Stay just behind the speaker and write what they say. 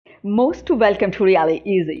Most welcome to Really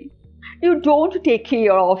Easy. You don't take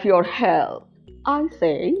care of your health. I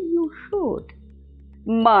say you should.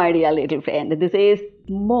 My dear little friend, this is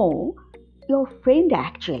Mo, your friend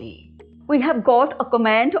actually. We have got a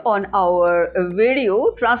comment on our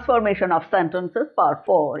video Transformation of Sentences Part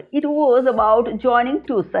 4. It was about joining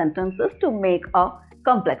two sentences to make a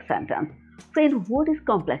complex sentence. Friend, what is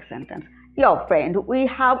complex sentence? Yeah, friend, we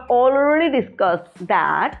have already discussed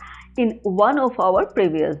that in one of our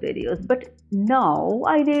previous videos, but now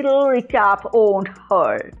a little recap won't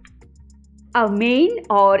hurt. A main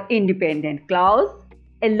or independent clause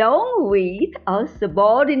along with a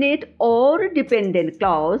subordinate or dependent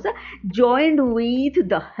clause joined with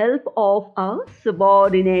the help of a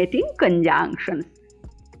subordinating conjunctions.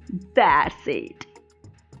 That's it.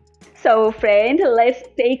 So friend, let's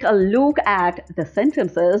take a look at the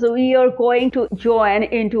sentences we are going to join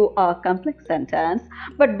into a complex sentence.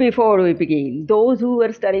 But before we begin, those who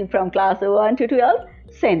are studying from class 1 to 12,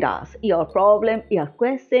 send us your problem, your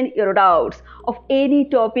question, your doubts of any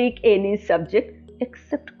topic, any subject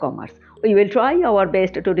except commerce. We will try our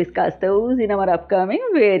best to discuss those in our upcoming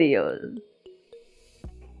videos.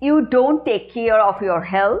 You don't take care of your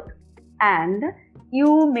health and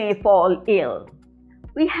you may fall ill.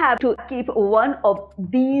 We have to keep one of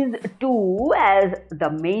these two as the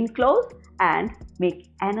main clause and make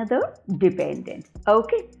another dependent.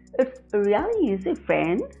 Okay, it's really easy,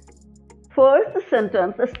 friend. First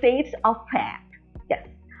sentence states a fact. Yes,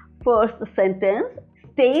 first sentence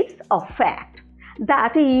states a fact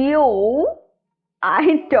that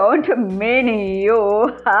I don't mean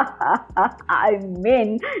you, I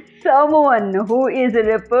mean someone who is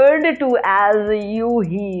referred to as you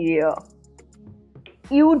here.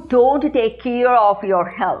 You don't take care of your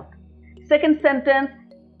health. Second sentence,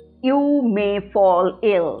 you may fall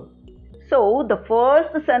ill. So the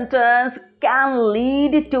first sentence can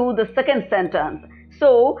lead to the second sentence.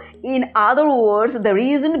 So in other words, the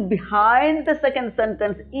reason behind the second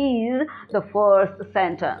sentence is the first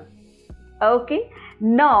sentence. Okay,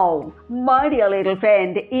 now my dear little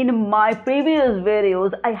friend, in my previous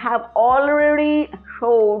videos I have already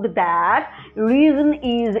showed that reason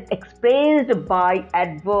is expressed by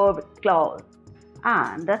adverb clause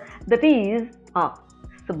and that is a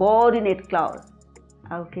subordinate clause.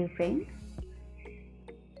 Okay friends,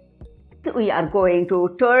 we are going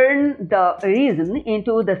to turn the reason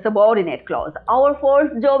into the subordinate clause. Our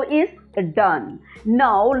first job is done.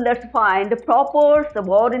 Now let's find the proper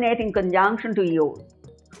subordinating conjunction to use.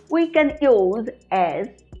 We can use as,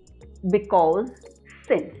 because,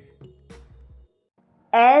 since.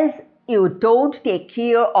 As you don't take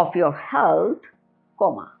care of your health,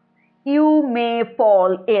 comma, you may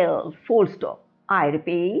fall ill, full stop. I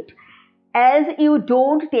repeat, as you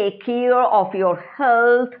don't take care of your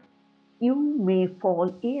health, you may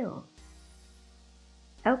fall ill.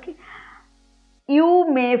 Okay.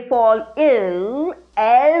 You may fall ill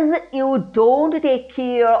as you don't take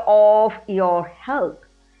care of your health.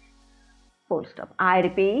 Full stop. I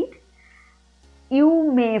repeat,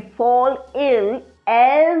 you may fall ill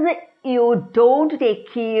as you don't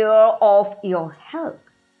take care of your health.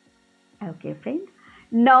 Okay, friend.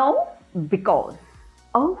 Now, because.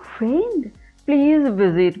 Oh, friend, please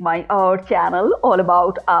visit my art channel all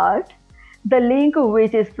about art. The link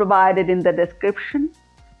which is provided in the description.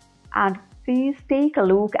 And please take a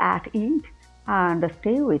look at it and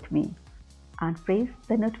stay with me. And press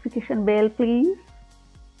the notification bell, please.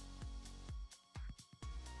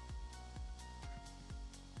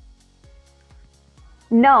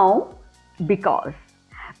 Now, because.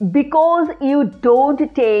 Because you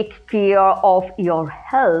don't take care of your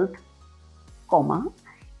health, comma,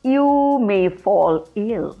 you may fall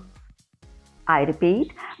ill. I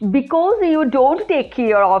repeat, because you don't take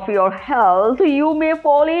care of your health, you may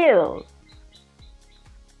fall ill.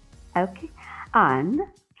 Okay, and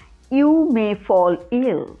you may fall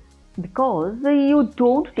ill because you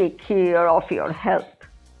don't take care of your health.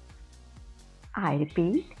 I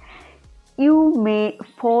repeat, you may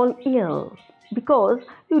fall ill because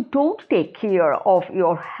you don't take care of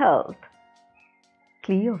your health.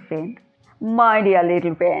 Clear, friend? My dear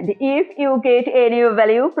little friend, if you get any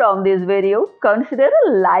value from this video, consider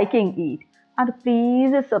liking it. And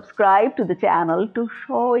please subscribe to the channel to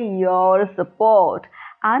show your support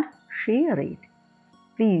and share it.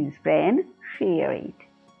 Please, friend, share it.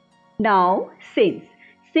 Now, since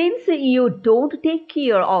you don't take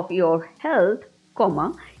care of your health,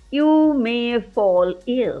 comma, you may fall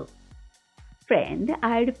ill. Friend,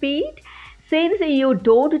 I repeat, since you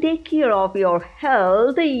don't take care of your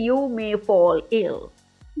health, you may fall ill.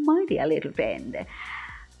 My dear little friend,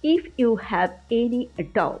 If you have any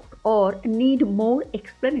doubt or need more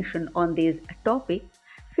explanation on this topic,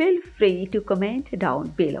 feel free to comment down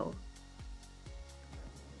below.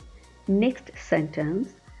 Next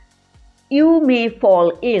sentence. You may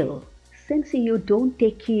fall ill since you don't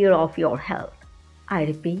take care of your health. I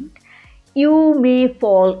repeat, you may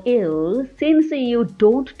fall ill since you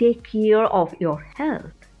don't take care of your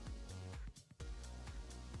health.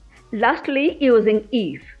 Lastly, using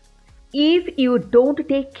if. If you don't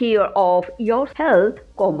take care of your health,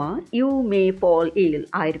 comma, you may fall ill.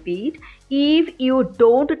 I repeat, if you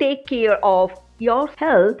don't take care of your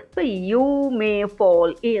health, you may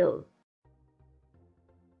fall ill.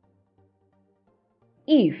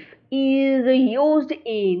 If is used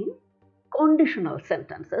in conditional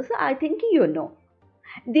sentences. I think you know.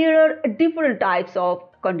 There are different types of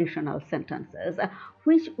conditional sentences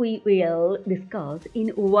which we will discuss in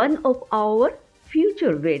one of our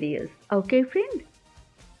future videos. Okay, friend?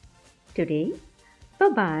 Today,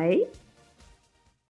 bye-bye.